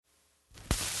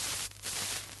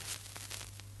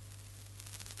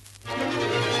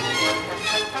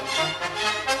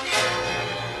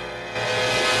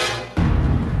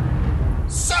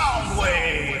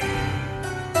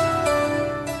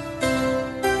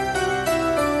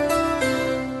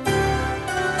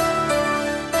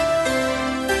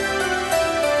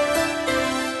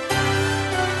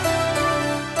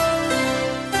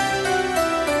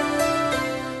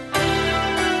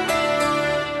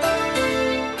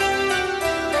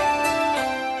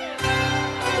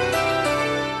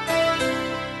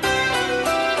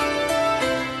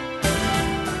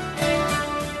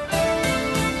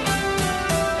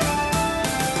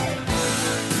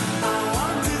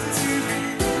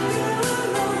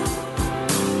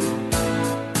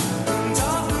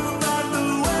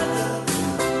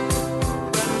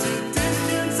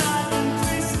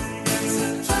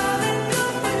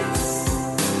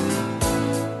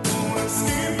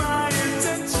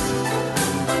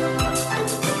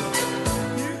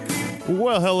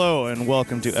Well, hello, and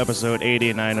welcome to episode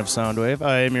 89 of Soundwave.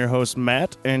 I am your host,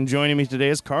 Matt, and joining me today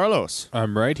is Carlos.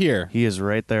 I'm right here. He is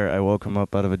right there. I woke him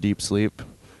up out of a deep sleep.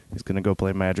 He's going to go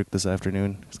play Magic this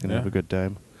afternoon. He's going to have a good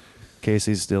time.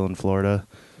 Casey's still in Florida,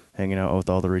 hanging out with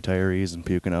all the retirees and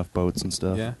puking off boats and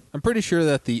stuff. Yeah. I'm pretty sure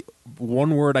that the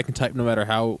one word I can type no matter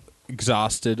how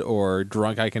exhausted or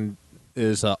drunk I can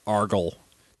is argle.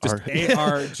 Just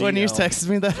A-R-G-L. When you texted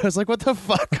me that, I was like, what the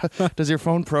fuck? Does your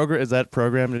phone is that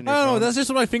programmed in your phone? No, that's just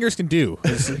what my fingers can do.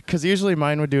 Because usually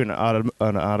mine would do an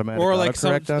automatic or like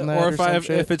autocorrect on that.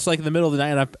 Or if it's like in the middle of the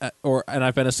night and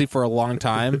I've been asleep for a long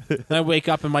time, then I wake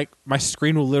up and my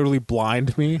screen will literally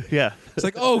blind me. Yeah. It's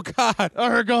like, oh God,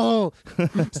 Argle!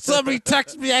 somebody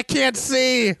text me, I can't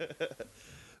see.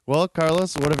 Well,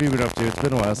 Carlos, what have you been up to? It's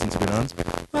been a while since you've been on.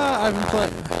 I've been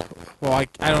playing. Well, I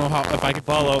don't know if I could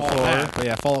Fallout 4. But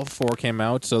yeah, Fallout 4 came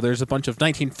out, so there's a bunch of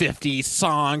 1950s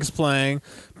songs playing,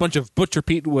 a bunch of Butcher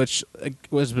Pete, which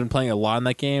has been playing a lot in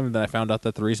that game, and then I found out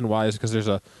that the reason why is because there's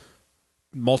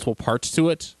multiple parts to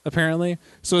it, apparently.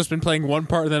 So it's been playing one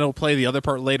part, and then it'll play the other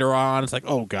part later on. It's like,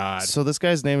 oh, God. So this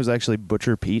guy's name is actually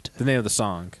Butcher Pete? The name of the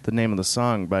song. The name of the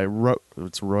song by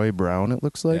it's Roy Brown, it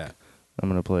looks like. Yeah. I'm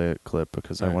going to play a clip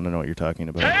because I want to know what you're talking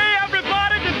about. Hey,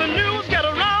 everybody, did the news get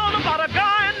around about a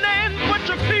guy named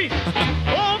Butcher Pete?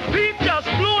 Old Pete just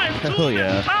flew into Hell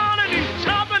yeah. town and he's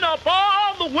chopping up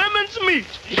all the women's meat.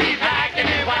 He's hacking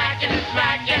and whacking and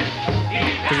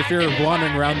smacking. Because if you're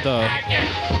wandering around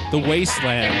the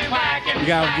wasteland, you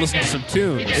gotta listen to some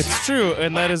tunes. It's true,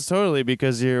 and that is totally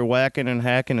because you're whacking and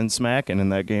hacking and smacking in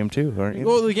that game too, aren't you?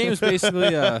 Well, the game is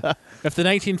basically if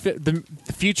the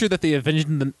future that they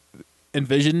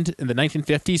envisioned in the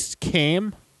 1950s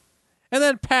came and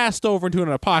then passed over into an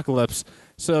apocalypse.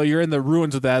 So you're in the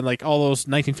ruins of that, and like all those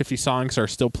 1950 songs are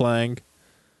still playing.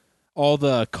 All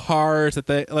the cars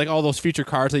all those future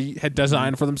cars they had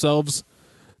designed for themselves,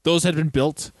 those had been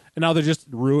built, and now they're just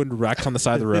ruined wrecks on the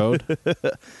side of the road.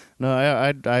 No,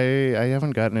 I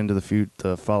haven't gotten into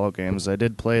the Fallout games. I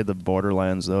did play the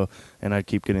Borderlands though, and I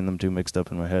keep getting them too mixed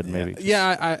up in my head. Maybe.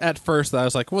 Yeah, I at first I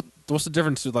was like, what's the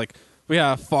difference? Like we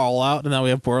have Fallout and now we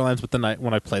have Borderlands, but then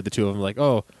when I played the two of them, like,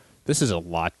 oh, this is a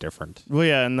lot different. Well,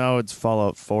 yeah, and now it's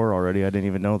Fallout 4 already. I didn't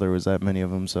even know there was that many of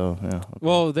them. So yeah. Okay.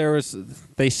 Well,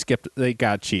 they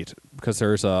got cheat because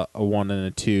there's a 1 and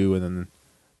a 2, and then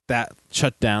that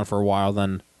shut down for a while.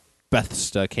 Then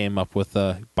Bethesda came up with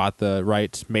bought the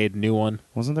rights, made a new one.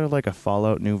 Wasn't there like a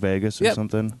Fallout New Vegas or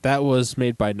something? That was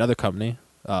made by another company,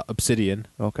 Obsidian.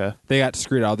 Okay. They got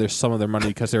screwed out of some of their money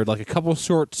because they were like a couple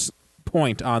short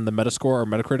point on the Metascore or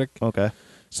Metacritic. Okay.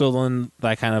 So then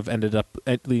that kind of ended up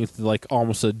leading to like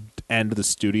almost an end of the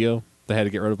studio. They had to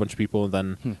get rid of a bunch of people, and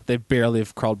then they barely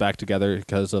have crawled back together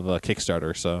because of a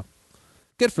Kickstarter. So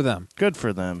good for them. Good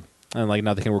for them. And like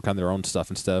now they can work on their own stuff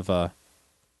instead of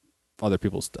other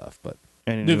people's stuff. But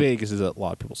Any New new- Vegas is a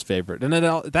lot of people's favorite, and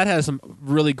that has some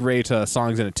really great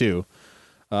songs in it too.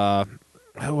 It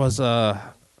was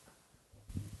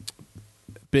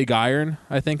Big Iron,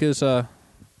 I think is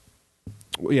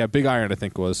Big Iron, I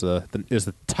think is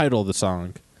the title of the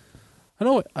song. I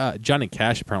know Johnny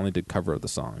Cash apparently did cover of the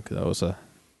song. I was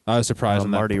surprised.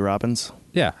 Marty Robbins.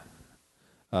 Yeah.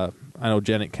 I know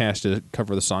Janet Cash did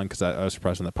cover the song because I was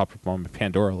surprised when that popped up on my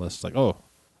Pandora list. It's like, oh,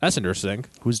 that's interesting.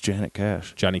 Who's Janet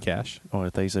Cash? Johnny Cash. Oh,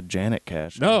 I thought you said Janet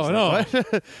Cash. No.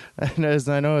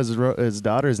 I know his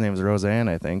daughter's name is Roseanne,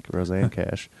 I think. Roseanne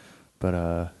Cash. But,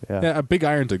 yeah. Yeah, Big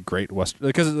Iron's a great Western.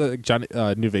 Because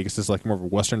New Vegas is like more of a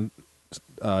Western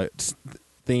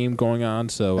theme going on.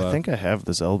 So I think I have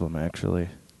this album, actually.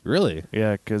 Really?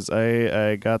 Yeah, because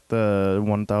I got the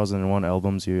 1001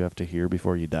 albums you have to hear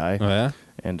before you die. Oh, yeah?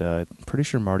 And I'm pretty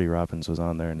sure Marty Robbins was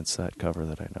on there, and it's that cover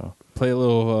that I know. Play a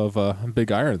little of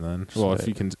Big Iron then. Well,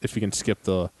 Sweet. if you can skip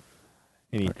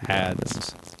any Marty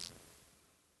ads. Robbins.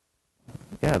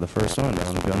 Yeah, the first one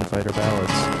on Gunfighter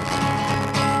Ballads.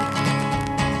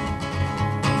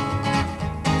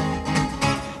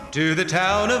 To the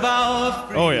town of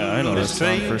our Oh, yeah, I know this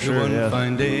song for sure, one yeah.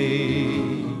 fine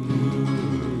day.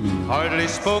 Hardly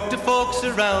spoke to folks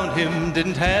around him,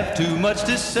 didn't have too much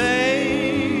to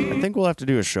say. I think we'll have to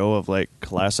do a show of like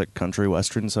classic country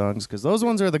western songs because those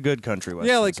ones are the good country western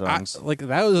Yeah, like songs.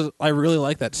 I really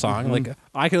like that song. Mm-hmm.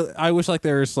 Like I wish like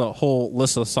there's a whole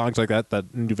list of songs like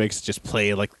that New Vegas just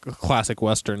play like classic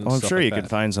westerns. I'm stuff sure like you that. could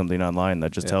find something online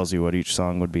that just tells you what each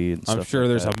song would be. And I'm stuff sure like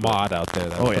there's that. a mod out there.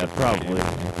 Oh, yeah, probably.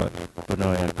 But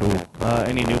no, yeah, cool.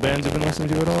 Any new bands you've been listening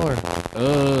to at all?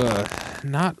 Or?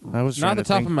 Not I was not trying the to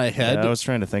top think- of my head. Yeah, I was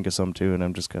trying to think of some too, and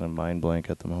I'm just kind of mind blank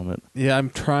at the moment. Yeah,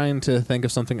 I'm trying to think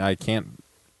of something I can't.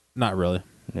 Not really.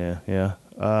 Yeah.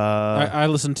 I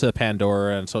listen to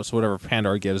Pandora, and so whatever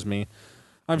Pandora gives me.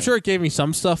 I'm sure it gave me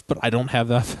some stuff, but I don't have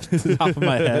that off the top of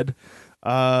my head.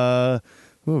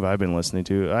 Who have I been listening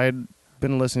to? I'd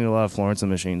been listening to a lot of Florence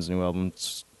and the Machine's new album.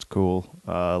 It's cool.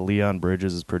 Leon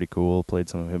Bridges is pretty cool. Played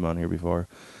some of him on here before,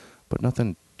 but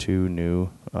nothing too new.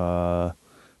 The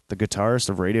guitarist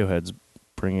of Radiohead's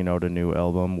bringing out a new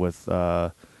album with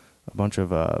a bunch of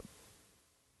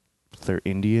they're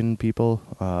Indian people.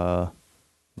 I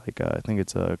think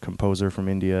it's a composer from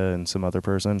India and some other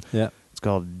person. Yeah. It's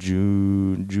called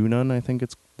Junan, I think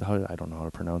it's. I don't know how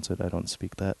to pronounce it. I don't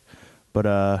speak that.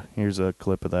 But here's a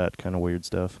clip of that kind of weird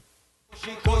stuff.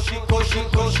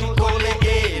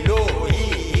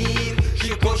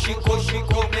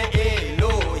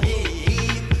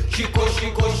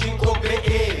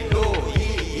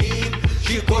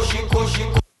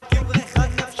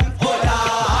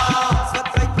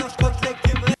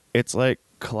 It's like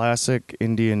classic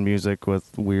Indian music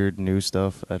with weird new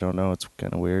stuff. I don't know. It's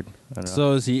kind of weird. I don't know.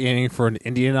 So is he aiming for an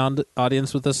Indian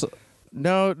audience with this?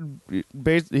 No,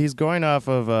 he's going off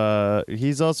of.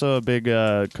 He's also a big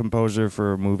composer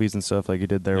for movies and stuff. Like he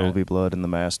did There Will Be Blood and The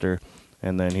Master,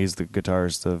 and then he's the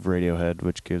guitarist of Radiohead,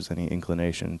 which gives any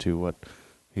inclination to what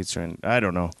he's trying. I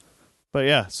don't know, but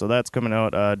yeah. So that's coming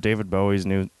out. David Bowie's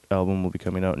new album will be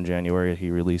coming out in January.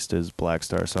 He released his Black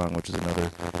Star song, which is another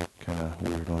kind of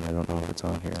weird one. I don't know if it's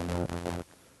on here or not.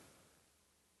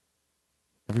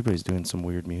 Everybody's doing some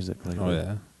weird music lately. Oh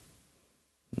yeah.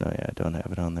 No, yeah, I don't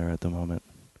have it on there at the moment.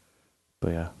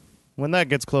 But yeah, when that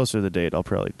gets closer to the date, I'll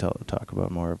probably talk about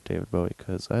more of David Bowie,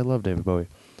 because I love David Bowie.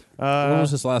 When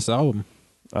was his last album?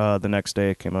 The Next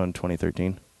Day. It came out in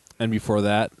 2013. And before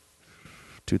that?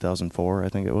 2004, I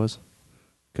think it was.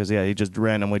 Because, yeah, he just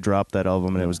randomly dropped that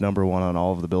album, and it was #1 on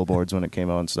all of the billboards when it came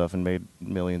out and stuff, and made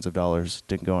millions of dollars.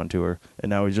 Didn't go on tour. And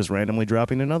now he's just randomly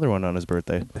dropping another one on his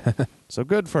birthday. So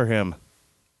good for him.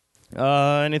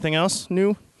 Anything else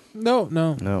new? No.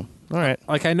 All right.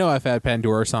 Like, I know I've had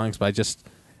Pandora songs, but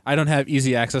I don't have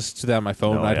easy access to that on my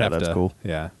phone. No, I'd yeah, have that's to, cool.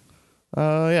 Yeah.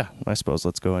 Yeah, I suppose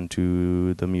let's go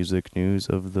into the music news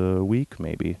of the week,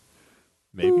 maybe.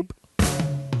 Boop.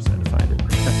 Just had to find it.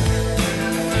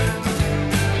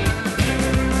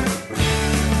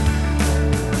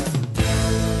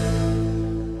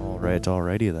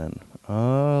 Alrighty then.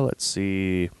 Let's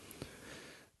see.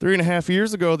 3.5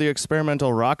 years ago, the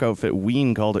experimental rock outfit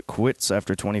Ween called it quits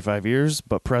after 25 years,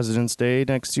 but President's Day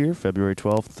next year, February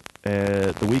 12th,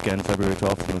 the weekend, February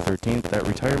 12th and the 13th, that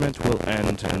retirement will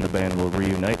end and the band will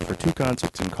reunite for 2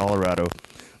 concerts in Colorado,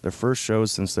 their first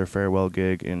shows since their farewell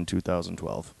gig in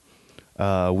 2012.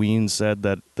 Ween said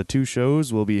that the 2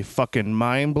 shows will be fucking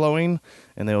mind-blowing,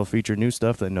 and they will feature new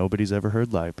stuff that nobody's ever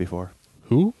heard live before.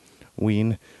 Who?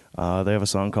 Ween. They have a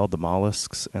song called The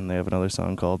Mollusks, and they have another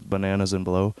song called Bananas and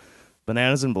Blow.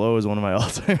 Bananas and Blow is one of my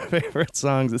all-time favorite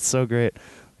songs. It's so great.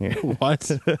 What?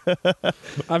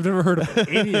 I've never heard of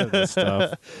any of this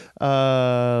stuff.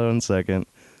 1 second.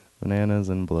 Bananas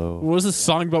and Blow. What was this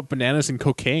song about bananas and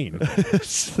cocaine?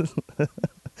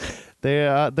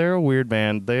 They're a weird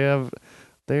band.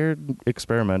 They're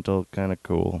experimental, kind of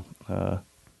cool.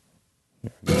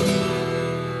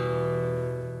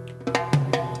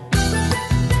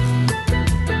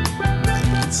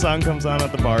 Song comes on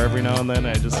at the bar every now and then.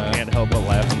 I just can't help but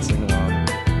laugh and sing along.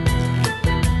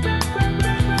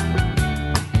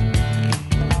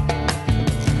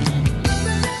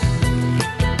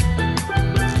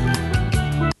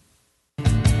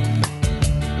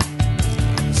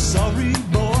 Sorry,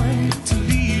 boy, to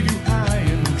leave you high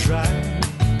and dry,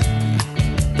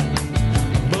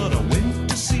 but I went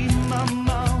to see my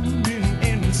mom in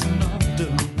Ensenada.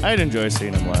 I'd enjoy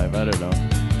seeing them live. I don't know.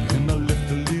 And I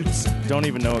left a little Don't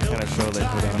even know what kind of show they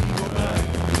put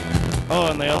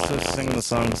on. And they also sing the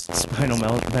song Spinal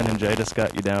Meningitis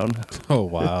Got You Down. Oh,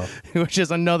 wow. Which is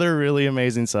another really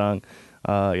amazing song.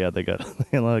 Yeah, they got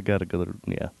a good,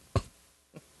 yeah.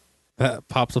 That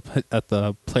pops up at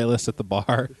the playlist at the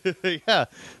bar. Yeah,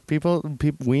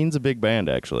 Ween's a big band,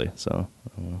 actually, so.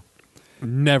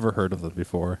 Never heard of them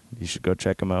before. You should go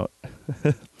check them out.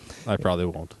 I probably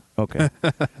won't. Okay.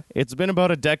 It's been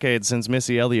about a decade since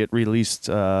Missy Elliott released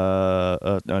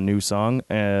a new song,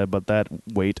 but that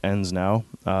wait ends now.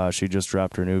 She just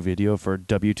dropped her new video for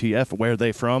WTF, Where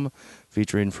They From,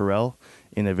 featuring Pharrell.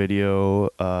 In a video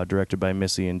directed by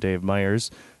Missy and Dave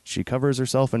Meyers, she covers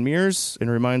herself in mirrors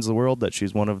and reminds the world that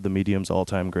she's one of the medium's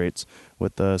all-time greats,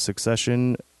 with a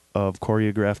succession of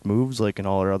choreographed moves like in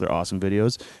all her other awesome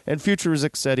videos, and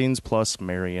futuristic settings plus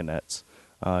marionettes.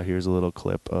 Here's a little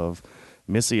clip of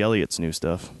Missy Elliott's new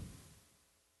stuff.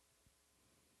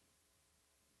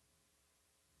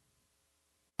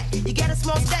 You got a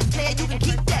small stack player, you can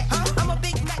keep that. I'm a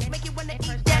big Mac, make you wanna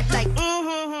eat that. Like,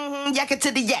 yak it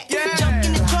to the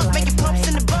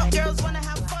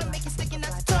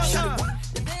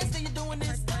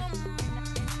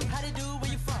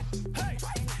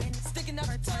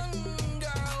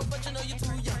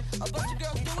A bunch of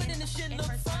girls do it and the shit look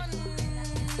fun.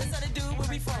 That's how they do it where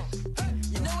we from.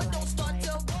 You know it don't start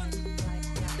till 1.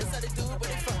 That's how they do it where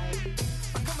they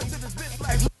from. I'm coming to this bitch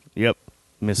like. Yep,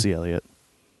 Missy Elliott.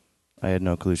 I had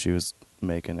no clue she was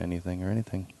making anything or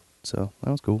anything, so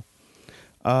that was cool.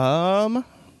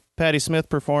 Patti Smith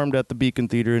performed at the Beacon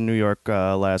Theater in New York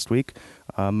last week.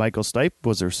 Michael Stipe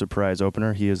was her surprise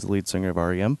opener. He is the lead singer of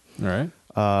R.E.M. All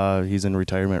right. He's in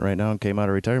retirement right now and came out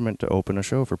of retirement to open a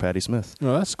show for Patti Smith.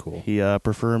 Oh, that's cool. He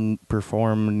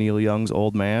performed Neil Young's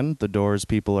Old Man, The Doors'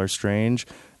 People Are Strange,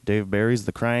 Dave Barry's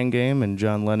The Crying Game, and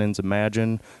John Lennon's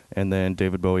Imagine, and then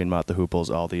David Bowie and Mott the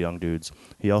Hooples, All the Young Dudes.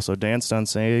 He also danced on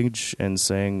stage and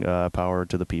sang Power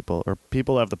to the People, or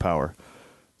People Have the Power.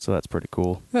 So that's pretty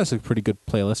cool. That's a pretty good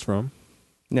playlist for him.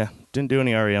 Yeah, didn't do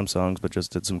any R.E.M. songs, but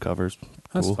just did some covers.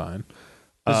 That's Cool. fine.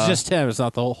 It's just him. It's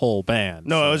not the whole band.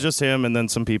 No, so. it was just him and then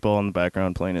some people in the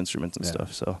background playing instruments and Yeah.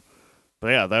 stuff. So, but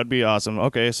yeah, that would be awesome.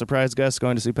 Okay, surprise guest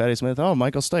going to see Patti Smith. Oh,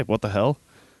 Michael Stipe. What the hell?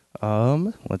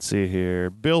 Let's see here.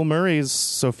 Bill Murray's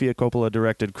Sofia Coppola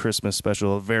directed Christmas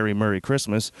special, Very Murray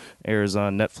Christmas, airs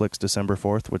on Netflix December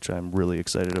 4th, which I'm really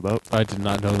excited about. I did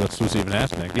not know this was even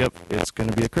happening. Yep, it's going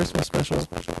to be a Christmas special.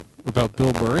 About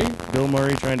Bill Murray? Bill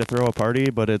Murray trying to throw a party,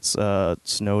 but it's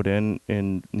snowed in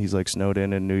he's like snowed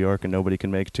in New York and nobody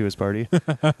can make it to his party.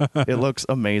 It looks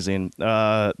amazing.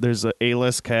 There's a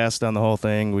A-list cast on the whole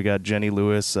thing. We got Jenny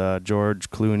Lewis, George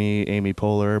Clooney, Amy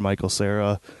Poehler, Michael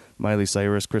Cera, Miley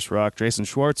Cyrus, Chris Rock, Jason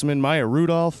Schwartzman, Maya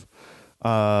Rudolph.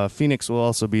 Phoenix will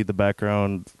also be the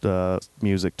background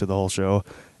music to the whole show.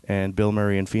 And Bill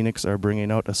Murray and Phoenix are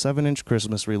bringing out a 7-inch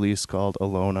Christmas release called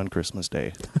Alone on Christmas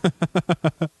Day.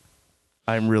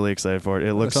 I'm really excited for it.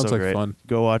 It looks so sounds like great. fun.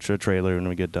 Go watch a trailer when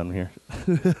we get done here.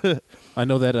 I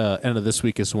know that end of this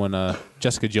week is when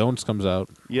Jessica Jones comes out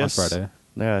Yes. on Friday.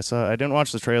 Yeah, I didn't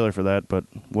watch the trailer for that, but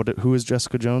who is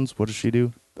Jessica Jones? What does she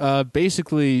do?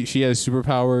 Basically, she has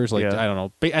superpowers. Like Yeah. I don't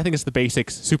know. I think it's the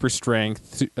basics: super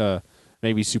strength,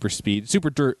 maybe super speed,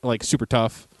 super super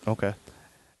tough, Okay.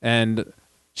 and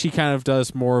she kind of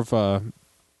does more of a.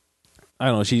 I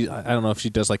don't know. I don't know if she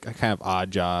does like kind of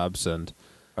odd jobs and.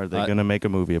 Are they going to make a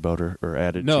movie about her or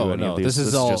add it to No, any no. of these? This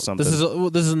is all. just something.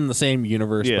 This is in the same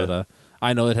universe, Yeah. but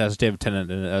I know it has David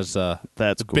Tennant in it as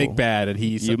That's the cool. big bad, and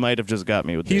he's You might have just got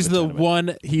me with he's David the Tennant.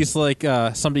 one. He's like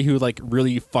somebody who like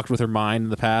really fucked with her mind in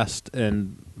the past,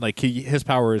 and like his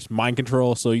power is mind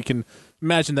control. So you can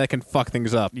imagine that can fuck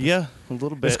things up. Yeah, a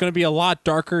little bit. It's going to be a lot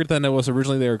darker than it was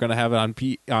originally. They were going to have it on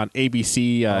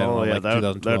ABC. I don't know, like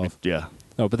 2012. that'd be, yeah.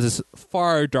 No, but this is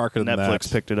far darker than that.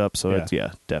 Netflix picked it up, so Yeah.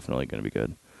 it's definitely going to be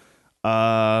good.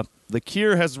 The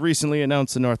Cure has recently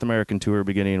announced a North American tour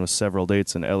beginning with several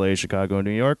dates in LA, Chicago, and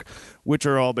New York, which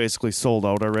are all basically sold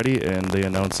out already, and they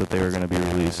announced that they were going to be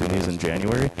releasing these in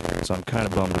January, so I'm kind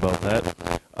of bummed about that.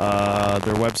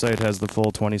 Their website has the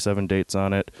full 27 dates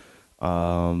on it.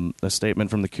 A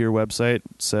statement from the Cure website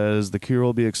says the Cure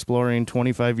will be exploring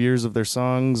 25 years of their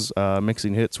songs,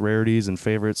 mixing hits, rarities, and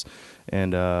favorites,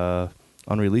 and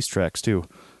unreleased tracks, too.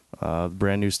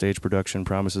 Brand new stage production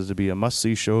promises to be a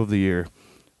must-see show of the year.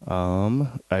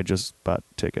 I just bought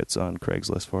tickets on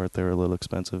Craigslist for it. They were a little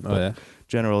expensive. Oh, but yeah?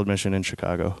 General admission in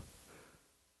Chicago.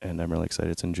 And I'm really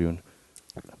excited. It's in June.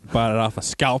 Bought it off a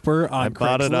scalper on I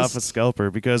bought it off a scalper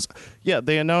because,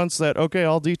 they announced that, okay,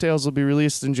 all details will be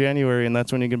released in January, and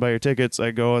that's when you can buy your tickets.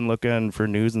 I go and look in for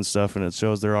news and stuff, and it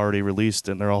shows they're already released,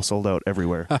 and they're all sold out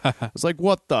everywhere. It's like,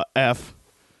 what the F?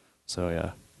 So,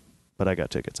 yeah. But I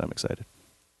got tickets. I'm excited.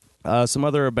 Some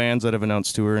other bands that have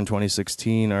announced tour in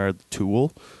 2016 are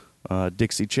Tool,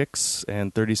 Dixie Chicks,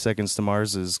 and 30 Seconds to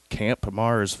Mars' Camp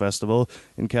Mars Festival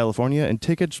in California, and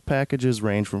ticket packages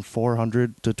range from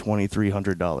 $400 to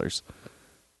 $2,300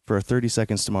 for a 30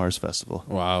 Seconds to Mars festival.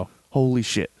 Wow. Holy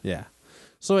shit. Yeah.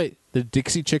 So wait, the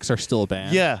Dixie Chicks are still a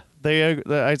band? Yeah.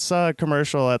 I saw a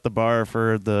commercial at the bar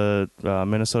for the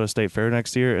Minnesota State Fair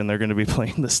next year, and they're going to be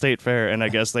playing the State Fair, and I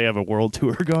guess they have a world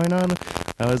tour going on.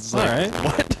 I was like, All right.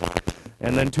 what?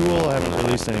 And then Tool haven't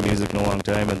released any music in a long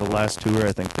time, and the last tour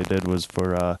I think they did was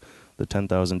for the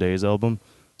 10,000 Days album,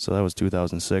 so that was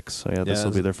 2006. So yeah, this will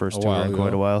be their first tour in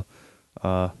quite a while.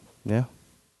 Yeah.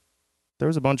 There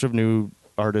was a bunch of new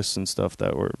artists and stuff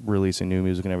that were releasing new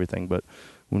music and everything, but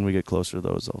when we get closer to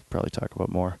those, I'll probably talk about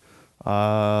more.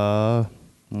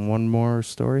 One more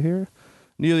story here.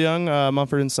 Neil Young,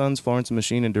 Mumford & Sons, Florence and the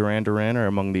Machine, and Duran Duran are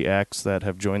among the acts that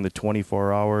have joined the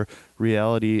 24-hour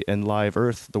reality and live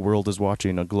Earth. The World is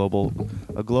Watching, a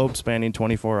globe-spanning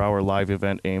 24-hour live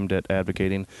event aimed at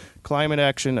advocating climate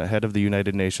action ahead of the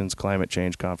United Nations Climate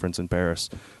Change Conference in Paris.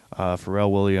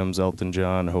 Pharrell Williams, Elton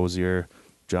John, Hozier,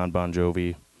 John Bon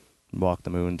Jovi, Walk the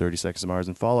Moon, 30 Seconds to Mars,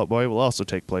 and Fall Out Boy will also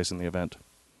take place in the event.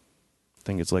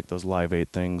 think it's like those Live 8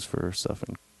 things for stuff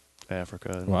in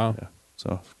Africa. And, Wow. Yeah.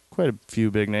 So quite a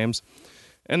few big names.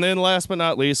 And then last but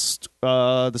not least,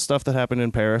 the stuff that happened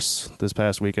in Paris this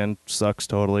past weekend sucks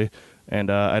totally. And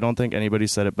I don't think anybody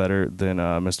said it better than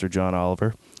Mr. John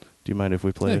Oliver. Do you mind if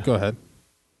we play? Yeah, go ahead.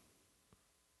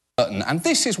 And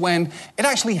this is when it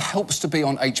actually helps to be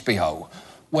on HBO,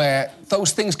 where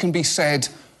those things can be said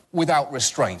without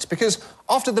restraint. Because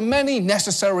after the many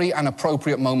necessary and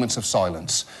appropriate moments of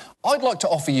silence, I'd like to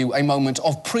offer you a moment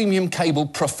of premium cable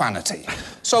profanity.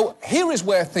 So here is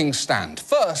where things stand.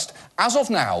 First, as of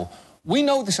now, we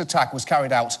know this attack was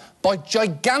carried out by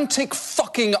gigantic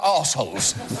fucking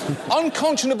arseholes.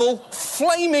 Unconscionable,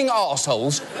 flaming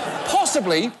arseholes,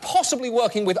 possibly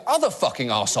working with other fucking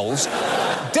arseholes,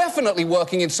 definitely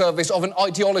working in service of an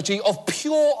ideology of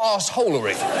pure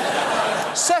arseholery.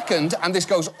 Second, and this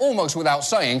goes almost without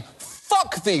saying,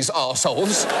 fuck these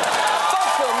arseholes.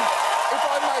 Fuck them, if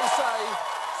I may say,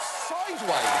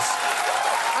 sideways.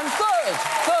 And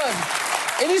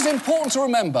third, it is important to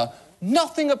remember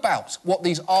nothing about what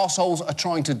these arseholes are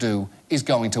trying to do is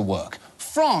going to work.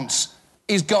 France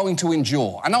is going to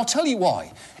endure, and I'll tell you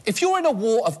why. If you're in a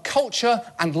war of culture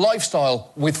and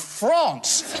lifestyle with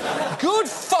France, good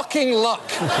fucking luck.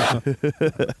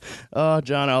 Oh,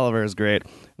 John Oliver is great.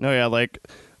 No, yeah, like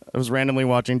I was randomly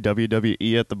watching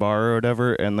WWE at the bar or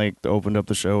whatever, and like opened up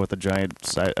the show with a giant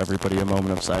everybody a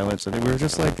moment of silence, and we were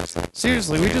just like,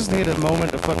 seriously, we just need a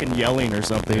moment of fucking yelling or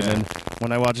something. Yeah. And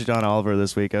when I watched John Oliver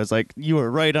this week, I was like, you were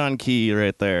right on key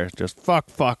right there. Just fuck.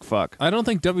 I don't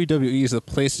think WWE is the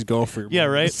place to go for your Yeah,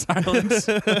 moment right? of silence.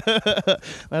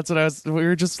 That's what I was. We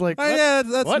were just like, what? Yeah,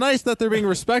 that's What? nice that they're being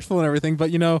respectful and everything,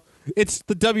 but you know, it's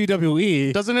the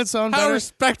WWE. Doesn't it sound How better?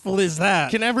 respectful is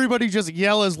that? Can everybody just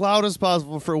yell as loud as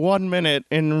possible for 1 minute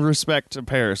in respect to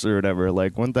Paris or whatever?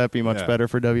 Like, wouldn't that be much Yeah. better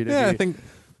for WWE? Yeah, I think.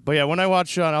 But yeah, when I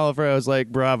watched John Oliver, I was like,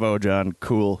 bravo, John.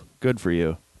 Cool. Good for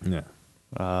you. Yeah.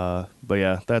 But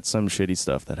yeah, that's some shitty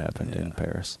stuff that happened in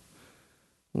Paris.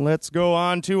 Let's go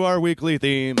on to our weekly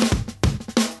theme.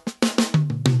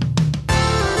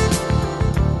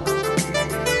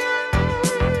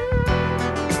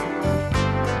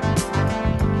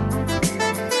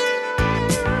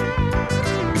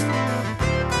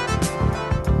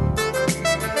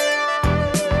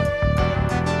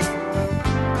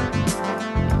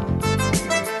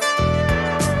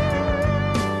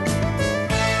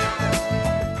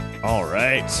 All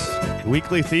right.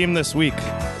 Weekly theme this week.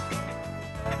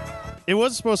 It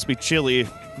was supposed to be chilly,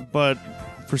 but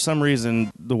for some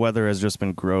reason the weather has just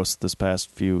been gross this past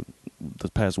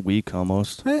week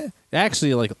almost.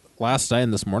 Actually, like last night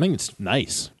and this morning, it's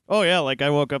nice. Oh yeah, like I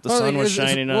woke up, the sun was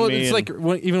shining on me. It's and-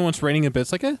 like even when it's raining a bit,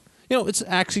 it's like it's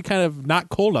actually kind of not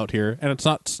cold out here, and it's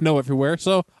not snow everywhere,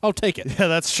 so I'll take it. yeah,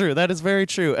 that's true. That is very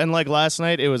true. And like last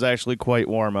night, it was actually quite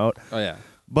warm out. Oh yeah.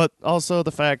 But also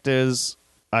the fact is,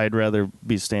 I'd rather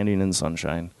be standing in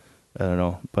sunshine. I don't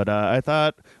know. But I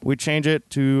thought we'd change it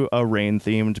to a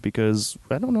rain-themed because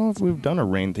I don't know if we've done a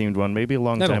rain-themed one. Maybe a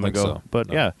long I don't time think ago. so. But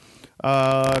No.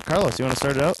 yeah. Carlos, you want to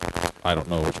start it out? I don't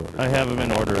know which one. I have them in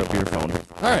order up your phone.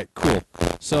 All right, cool.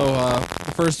 So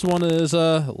the first one is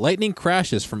 "Lightning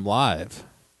Crashes" from Live.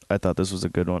 I thought this was a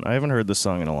good one. I haven't heard this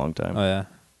song in a long time. Oh yeah.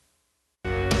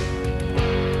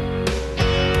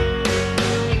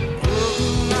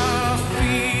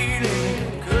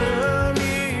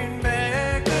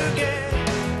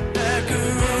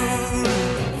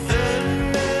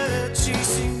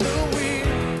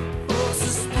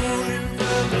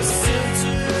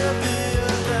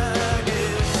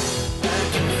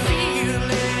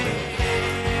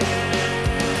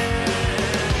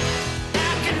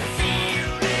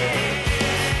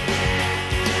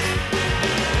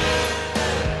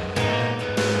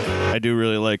 I do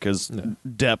really like his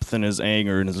depth and his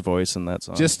anger in his voice in that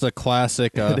song. Just a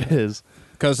classic. it is.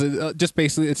 Because just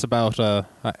basically, it's about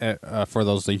for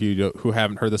those of you who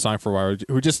haven't heard the song for a while,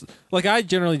 who just like I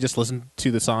generally just listen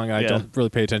to the song. And I Yeah. don't really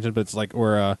pay attention, but it's like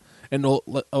where an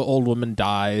old woman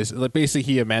dies. Like basically,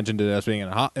 he imagined it as being in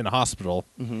a hospital.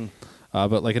 Mm-hmm.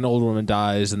 But like an old woman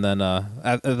dies, and then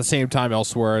at the same time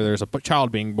elsewhere, there's a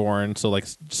child being born. So like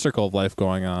circle of life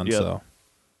going on. Yep. So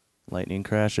Lightning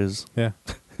crashes. yeah,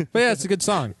 but yeah, it's a good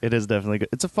song. It is definitely good.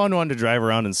 It's a fun one to drive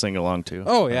around and sing along to.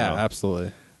 Oh I yeah, don't know.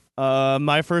 absolutely.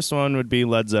 My first one would be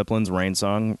Led Zeppelin's Rain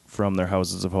Song from their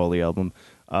Houses of Holy album.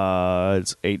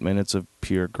 It's 8 minutes of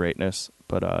pure greatness,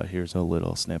 but here's a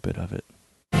little snippet of it.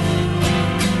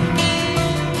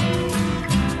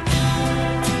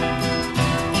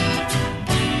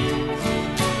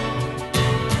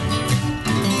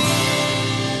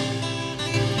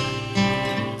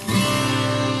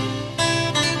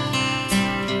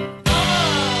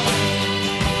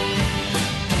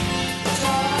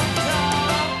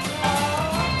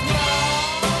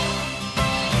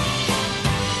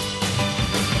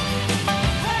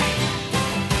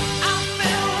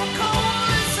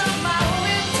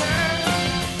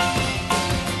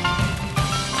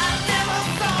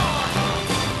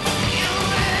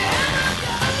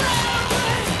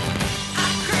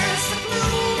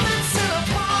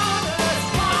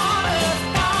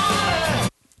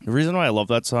 love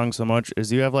that song so much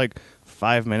is you have like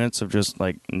 5 minutes of just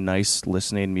like nice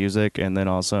listening music, and then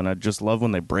all of a sudden I just love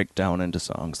when they break down into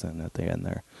songs then at the end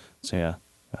there. So yeah,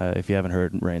 if you haven't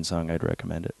heard Rain Song, I'd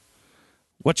recommend it.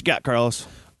 What you got, Carlos?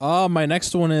 My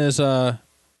next one is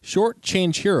Short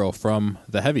Change Hero from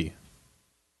The Heavy.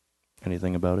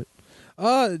 Anything about it?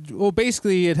 Well,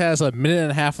 basically, it has a minute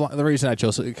and a half long. The reason I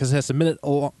chose it because it has a minute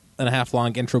and a half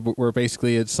long intro, where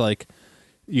basically it's like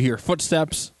you hear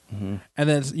footsteps, and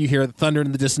then you hear thunder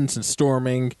in the distance and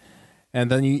storming, and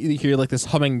then you hear like this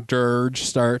humming dirge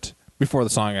start before the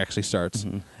song actually starts.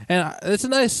 And it's a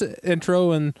nice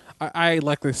intro, and I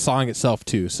like the song itself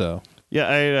too. So Yeah,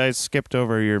 I skipped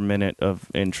over your minute of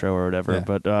intro or whatever, Yeah.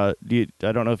 but I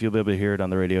don't know if you'll be able to hear it on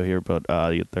the radio here, but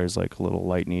there's like a little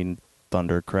lightning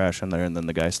thunder crash in there, and then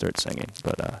the guy starts singing.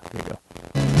 But here you go.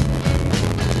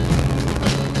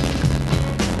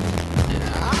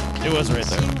 It was right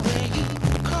there.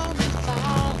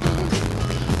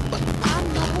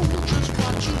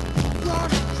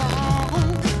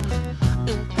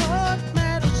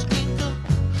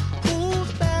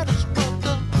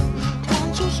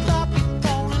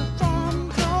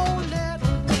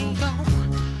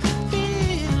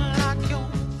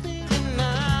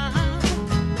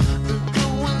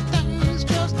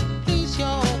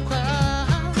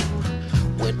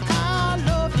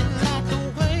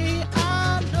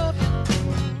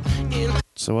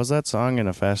 So was that song in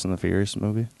a Fast and the Furious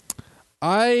movie?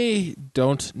 I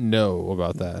don't know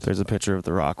about that. There's a picture of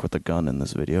The Rock with a gun in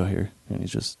this video here, and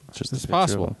he's just a It's picture of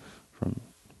possible. him from.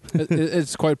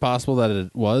 It's quite possible that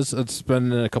it was. It's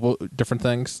been in a couple different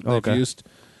things they've Okay. used.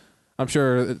 I'm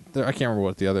sure. I can't remember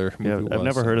what the other movie Yeah, was. I've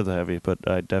never heard of The Heavy, but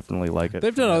I definitely like it.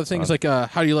 They've done from other that things song. like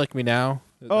 "How Do You Like Me Now."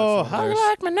 Oh, That's how you theirs.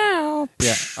 like me now?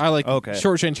 Yeah, I like Okay.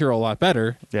 Short Change Hero a lot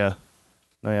better. Yeah.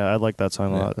 No, yeah, I like that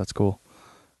song a Yeah. lot. That's cool.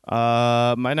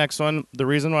 My next one, the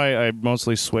reason why I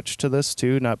mostly switched to this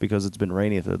too, not because it's been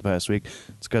rainy for the past week,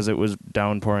 it's because it was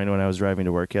downpouring when I was driving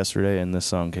to work yesterday, and this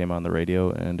song came on the radio,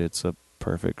 and it's a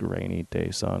perfect rainy day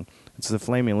song. It's the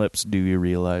Flaming Lips, Do You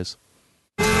Realize?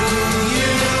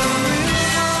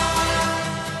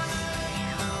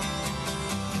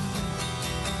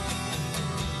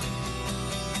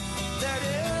 That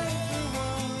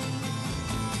everyone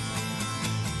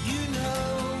you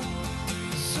know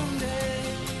someday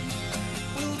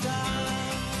will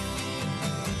die.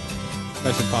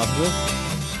 Nice and positive.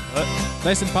 What?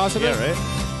 Nice and positive. Yeah, right?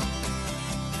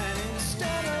 And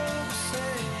instead of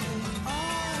saying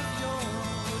all your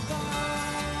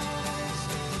lies,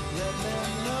 let them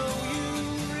know you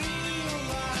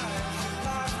realize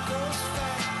life goes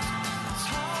fast. It's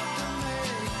hard to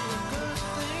make the good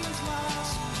things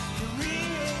last. You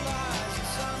realize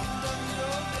it's under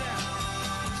your grasp.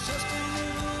 It's just an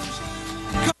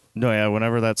illusion. No, yeah,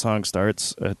 whenever that song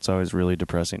starts, it's always really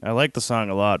depressing. I like the song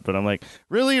a lot, but I'm like,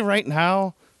 really, right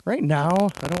now? Right now?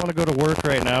 I don't want to go to work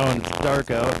right now, and it's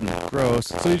dark out and gross.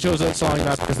 So you chose that song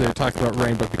not because they were talking about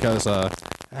rain, but because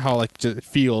how like it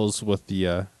feels with the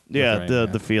Yeah, with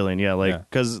rain, the feeling, yeah, like Yeah.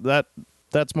 because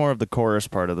that's more of the chorus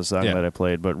part of the song Yeah. that I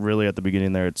played, but really at the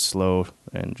beginning there it's slow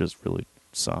and just really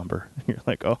somber. You're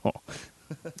like, oh.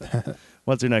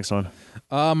 What's your next one?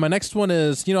 My next one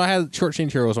is, I had Short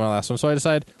Change Hero was my last one, so I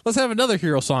decided let's have another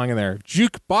hero song in there.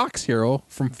 Jukebox Hero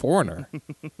from Foreigner.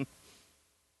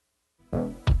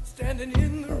 Standing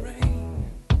in the rain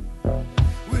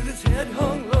with his head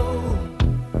hung low,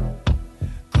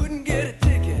 couldn't get a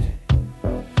ticket.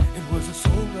 It was a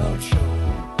sold-out show.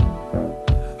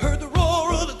 Heard the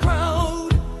roar of the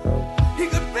crowd. He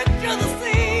could picture the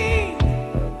scene.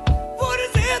 Put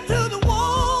his head to the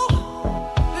wall,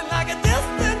 and like a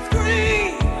distant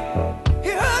scream, he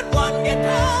heard one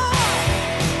guitar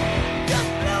just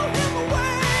blew him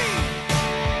away.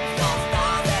 Saw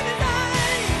stars in his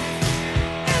eyes.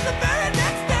 And the very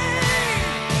next day,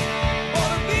 on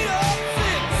a beat-up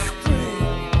six string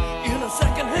in a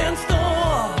second-hand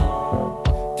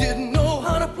store, didn't know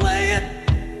how to play it,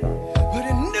 but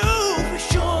he knew for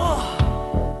sure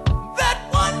that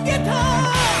one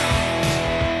guitar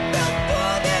felt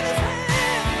good in his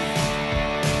hand.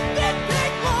 Didn't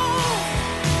take long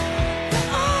to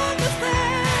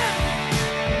understand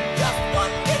just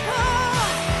one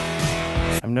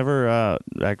guitar. I've never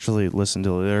actually listened to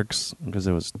the lyrics because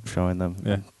it was showing them.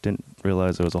 Yeah. Didn't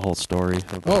realize it was a whole story.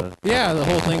 Oh, yeah, the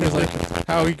whole thing is like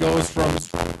how he goes from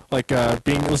like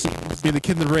being the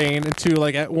kid in the rain into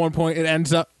like at one point it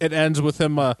ends with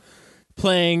him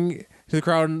playing to the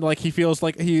crowd, and like he feels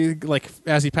like he like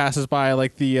as he passes by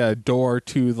like the door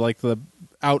to like the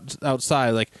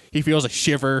outside, like he feels a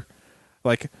shiver,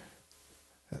 like,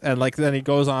 and like then he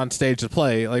goes on stage to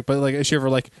play like, but like a shiver,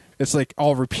 like it's like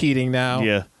all repeating now.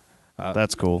 Yeah.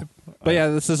 That's cool. But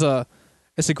yeah,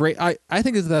 it's a great. I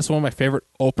think that's one of my favorite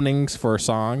openings for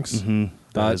songs. Mm-hmm.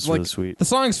 That is really sweet. The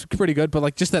song's pretty good, but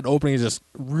like just that opening is just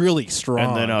really strong.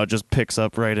 And then it just picks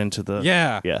up right into the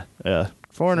yeah.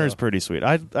 Foreigner's pretty sweet.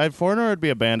 Foreigner would be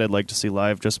a band I'd like to see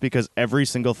live just because every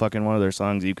single fucking one of their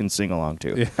songs you can sing along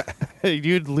to. Yeah.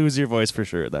 You'd lose your voice for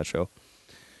sure at that show.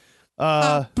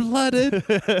 Blooded.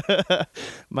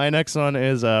 My next one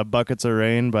is Buckets of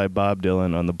Rain by Bob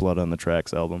Dylan on the Blood on the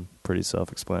Tracks album. Pretty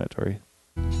self-explanatory.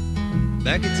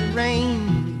 Buckets of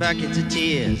rain, buckets of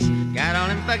tears, got all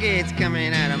them buckets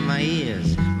coming out of my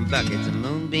ears, buckets of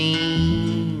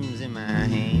moonbeams in my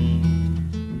hand.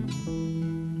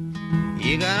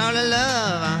 You got all the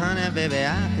love, honey, baby,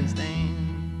 I can stand.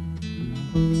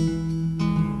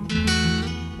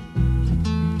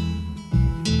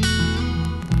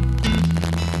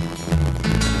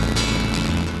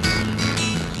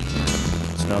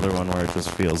 It's another one where it just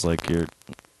feels like you're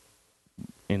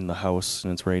in the house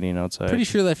and it's raining outside. Pretty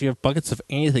sure that if you have buckets of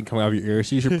anything coming out of your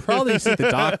ears, you should probably see the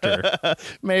doctor.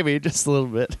 Maybe just a little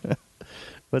bit.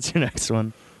 What's your next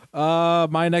one?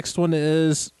 My next one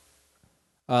is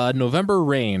November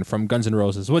Rain from Guns N'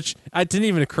 Roses, which it didn't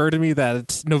even occur to me that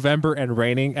it's November and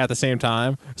raining at the same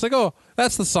time. It's like, oh,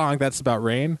 that's the song that's about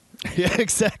rain. Yeah,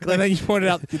 exactly. And then you pointed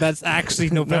out that's actually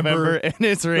November and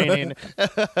it's raining.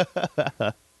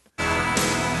 I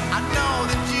know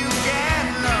that you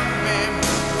can love me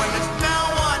when there's no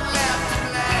one left to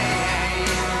blame.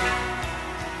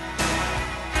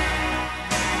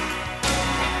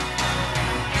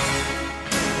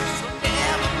 So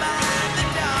never mind the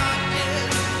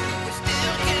darkness, we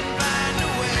still can find a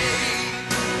way.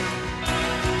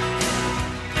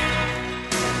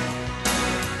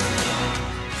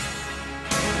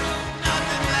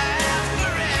 Nothing lasts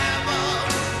forever,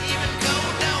 even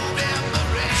cold November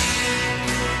rain.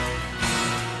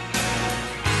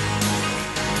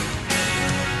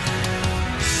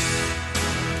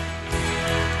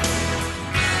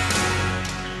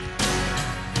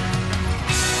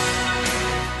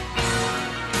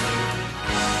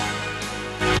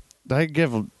 I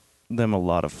give them a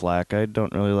lot of flack. I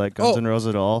don't really like Guns N' Roses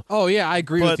at all. Oh yeah, I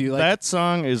agree But with you. Like, that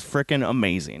song is freaking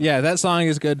amazing. yeah, that song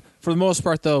is good. For the most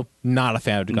part, though, not a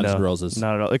fan of Guns N' Roses.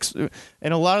 Not at all.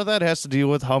 And a lot of that has to do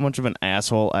with how much of an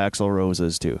asshole Axl Rose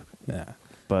is, too. Yeah,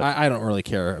 But I don't really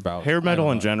care about hair metal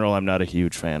I in don't know. general, I'm not a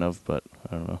huge fan of, but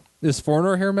I don't know. Is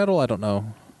Foreigner hair metal? I don't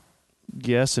know.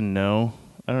 Yes and no.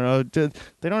 I don't know.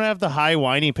 They don't have the high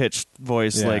whiny pitched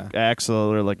voice Yeah. like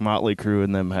Axl or like Motley Crue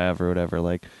and them have or whatever.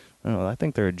 Like, I don't know. I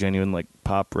think they're a genuine like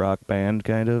pop rock band,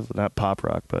 kind of. Not pop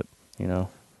rock, but you know,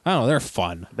 I don't know. They're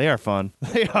fun. they are fun.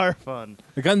 They are fun.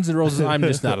 The Guns N' Roses, I'm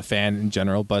just not a fan in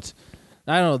general. But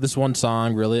I don't know this one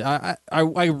song really. I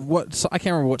can't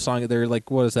remember what song they're like.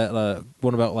 What is that?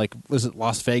 One about like was it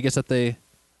Las Vegas that they,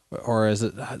 or is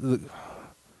it?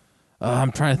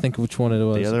 I'm trying to think which one it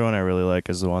was. The other one I really like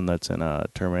is the one that's in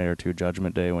Terminator 2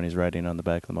 Judgment Day when he's riding on the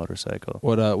back of the motorcycle.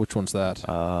 What? Which one's that?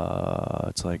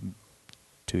 It's like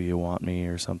Do You Want Me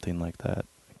or something like that.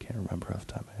 I can't remember off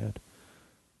the top of my head.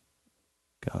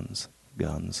 Guns,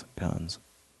 guns, guns,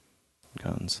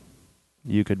 guns.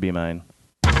 You Could Be Mine.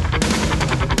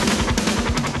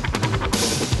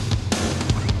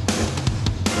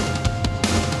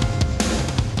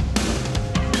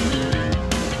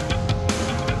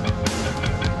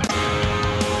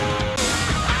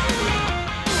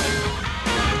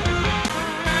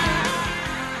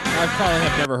 I probably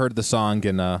have never heard the song,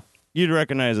 and You'd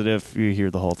recognize it if you hear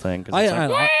the whole thing. 'Cause it's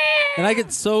and I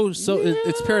get so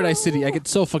it's Paradise City. I get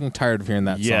so fucking tired of hearing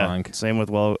that song. Same with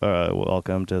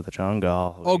Welcome to the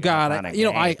Jungle. Oh God,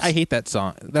 I hate that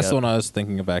song. That's the one I was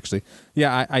thinking of actually.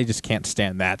 Yeah, I just can't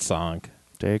stand that song.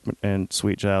 Take and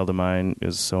Sweet Child of Mine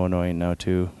is so annoying now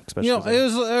too. Especially You know, it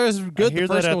was good I hear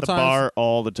the first that at couple the times. bar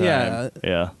all the time.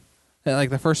 Yeah. And,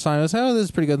 like the first time, I was, oh, this is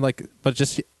pretty good. Like, but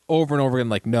just over and over again,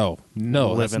 like, no,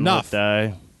 Live that's and enough. Let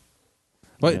Die.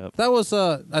 But Yep. that was,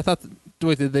 I thought,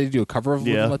 wait, did they do a cover of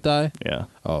Live Yeah. and Let Die? Yeah.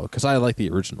 Oh, because I like the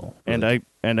original. And I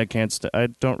can't I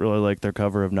don't really like their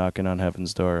cover of Knocking on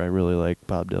Heaven's Door. I really like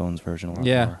Bob Dylan's version a lot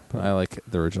yeah, more. I like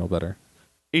the original better.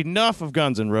 Enough of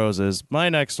Guns N' Roses. My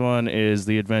next one is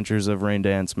The Adventures of Rain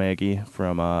Dance Maggie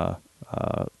from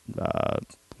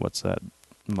what's that?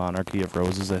 Monarchy of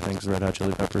Roses, I think is Red Hot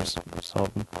Chili Peppers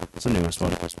album. It's the newest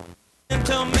one.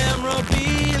 Into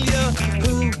memorabilia.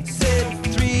 Who said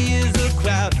 3 is a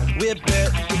crowd? We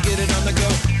bet we get it on the go.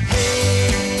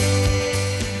 Hey,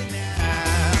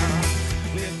 now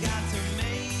we've got to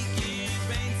make it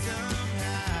rain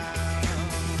somehow.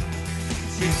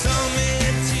 She told me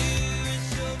to and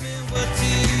showed me what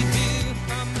to do.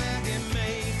 I'm glad it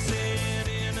makes it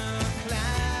in a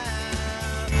cloud.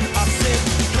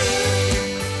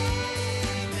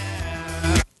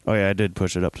 Oh, yeah, I did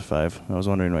push it up to 5. I was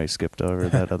wondering why you skipped over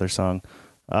that other song.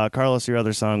 Carlos, your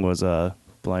other song was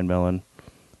Blind Melon.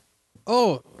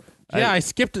 Oh, yeah, I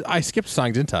skipped a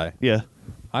song, didn't I? Yeah.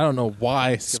 I don't know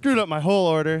why. Screwed up my whole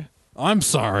order. I'm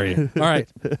sorry. All right.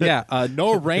 Yeah,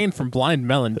 No Rain from Blind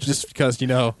Melon, just because,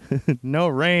 No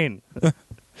rain.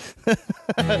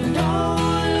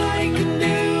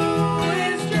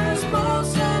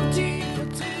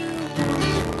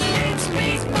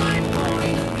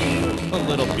 A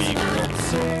little B girl.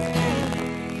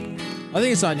 I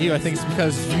think it's on you. I think it's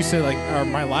because you said,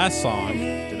 my last song.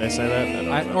 Did I say that?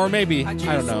 I don't know. Or maybe. I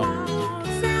don't know.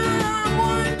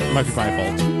 Might be my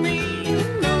fault.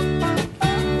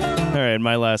 All right,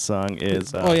 my last song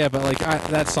is... oh, yeah, but,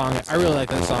 that song, I really like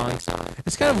that song.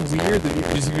 It's kind of weird,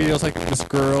 the music video's like this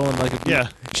girl and, Yeah.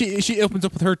 She opens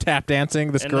up with her tap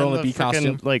dancing, this girl in a bee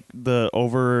costume. The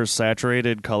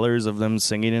oversaturated colors of them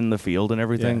singing in the field and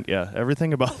everything. Yeah,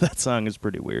 everything about that song is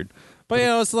pretty weird. But,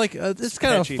 it's it's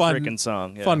kind of a Catchy fun freaking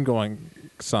song. Yeah. fun-going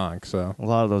song, so... A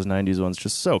lot of those 90s ones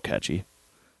just so catchy.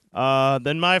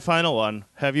 Then my final one,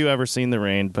 Have You Ever Seen the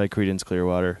Rain by Creedence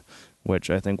Clearwater, which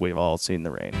I think we've all seen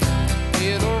the rain.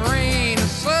 It'll rain a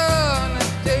sunny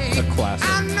day. A classic.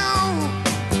 I know.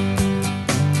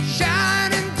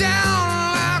 Shining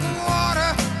down like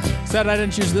water. Sad I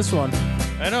didn't choose this one.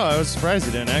 I know, I was surprised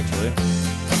you didn't actually.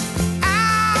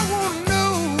 I wanna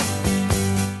know,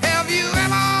 have you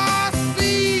ever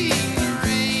seen the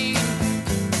rain?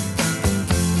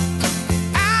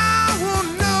 I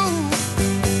wanna know,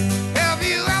 have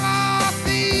you ever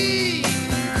seen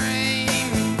the rain?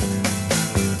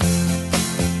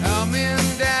 Coming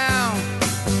down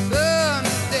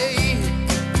Sunday.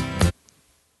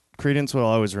 Creedence will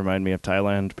always remind me of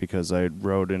Thailand because I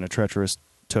rode in a treacherous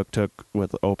tuk-tuk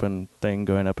with open thing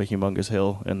going up a humongous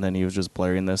hill, and then he was just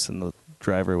blaring this, and the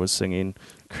driver was singing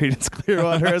Creedence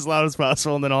Clearwater as loud as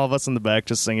possible, and then all of us in the back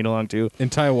just singing along too. In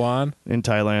Taiwan? In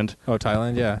Thailand. Oh,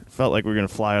 Thailand, yeah. Felt like we were going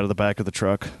to fly out of the back of the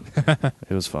truck. It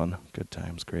was fun. Good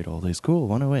times, great old days. Cool,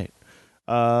 108.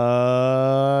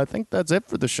 I think that's it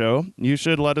for the show. You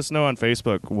should let us know on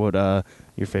Facebook what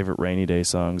your favorite rainy day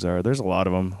songs are. There's a lot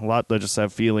of them. A lot that just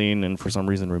have feeling and for some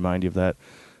reason remind you of that.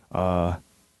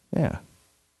 Yeah.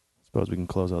 Suppose we can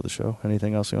close out the show.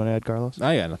 Anything else you want to add, Carlos?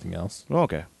 I got nothing else.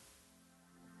 Okay.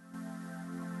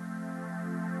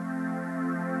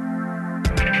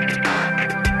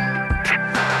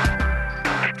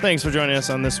 Thanks for joining us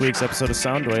on this week's episode of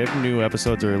Soundwave. New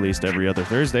episodes are released every other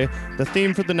Thursday. The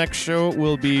theme for the next show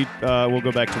will be, we'll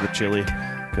go back to the chili,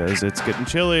 because it's getting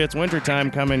chilly. It's wintertime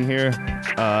coming here.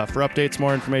 For updates,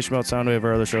 more information about Soundwave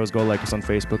or other shows, go like us on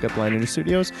Facebook at Blind Ninja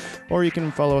Studios, or you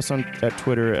can follow us at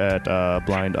Twitter at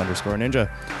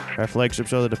blind_ninja. Our flagship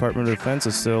show, the Department of Defense,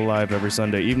 is still live every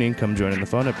Sunday evening. Come join in the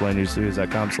fun at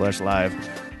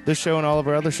blindninjastudios.com/live. This show and all of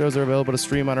our other shows are available to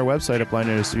stream on our website at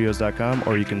blindninjastudios.com,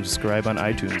 or you can subscribe on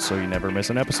iTunes so you never miss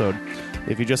an episode.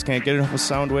 If you just can't get enough of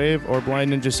Soundwave or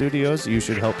Blind Ninja Studios, you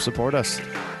should help support us.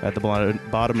 At the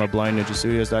bottom of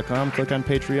blindninjastudios.com, click on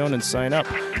Patreon and sign up.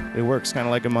 It works kind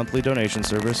of like a monthly donation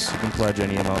service. You can pledge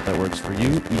any amount that works for you,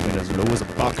 even as low as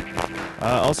 $1.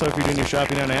 Also, if you're doing your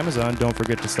shopping on Amazon, don't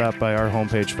forget to stop by our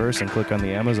homepage first and click on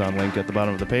the Amazon link at the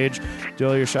bottom of the page. Do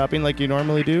all your shopping like you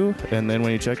normally do, and then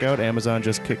when you check out, Amazon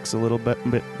just kicks a little bit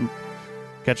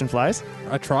catching flies?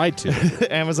 I tried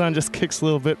to. Amazon just kicks a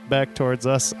little bit back towards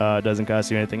us. Doesn't cost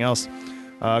you anything else.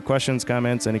 Questions,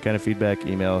 comments, any kind of feedback,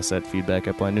 email us at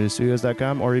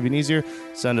feedback@blindninjastudios.com, or even easier,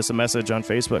 send us a message on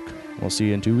Facebook. We'll see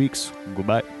you in 2 weeks.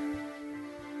 Goodbye.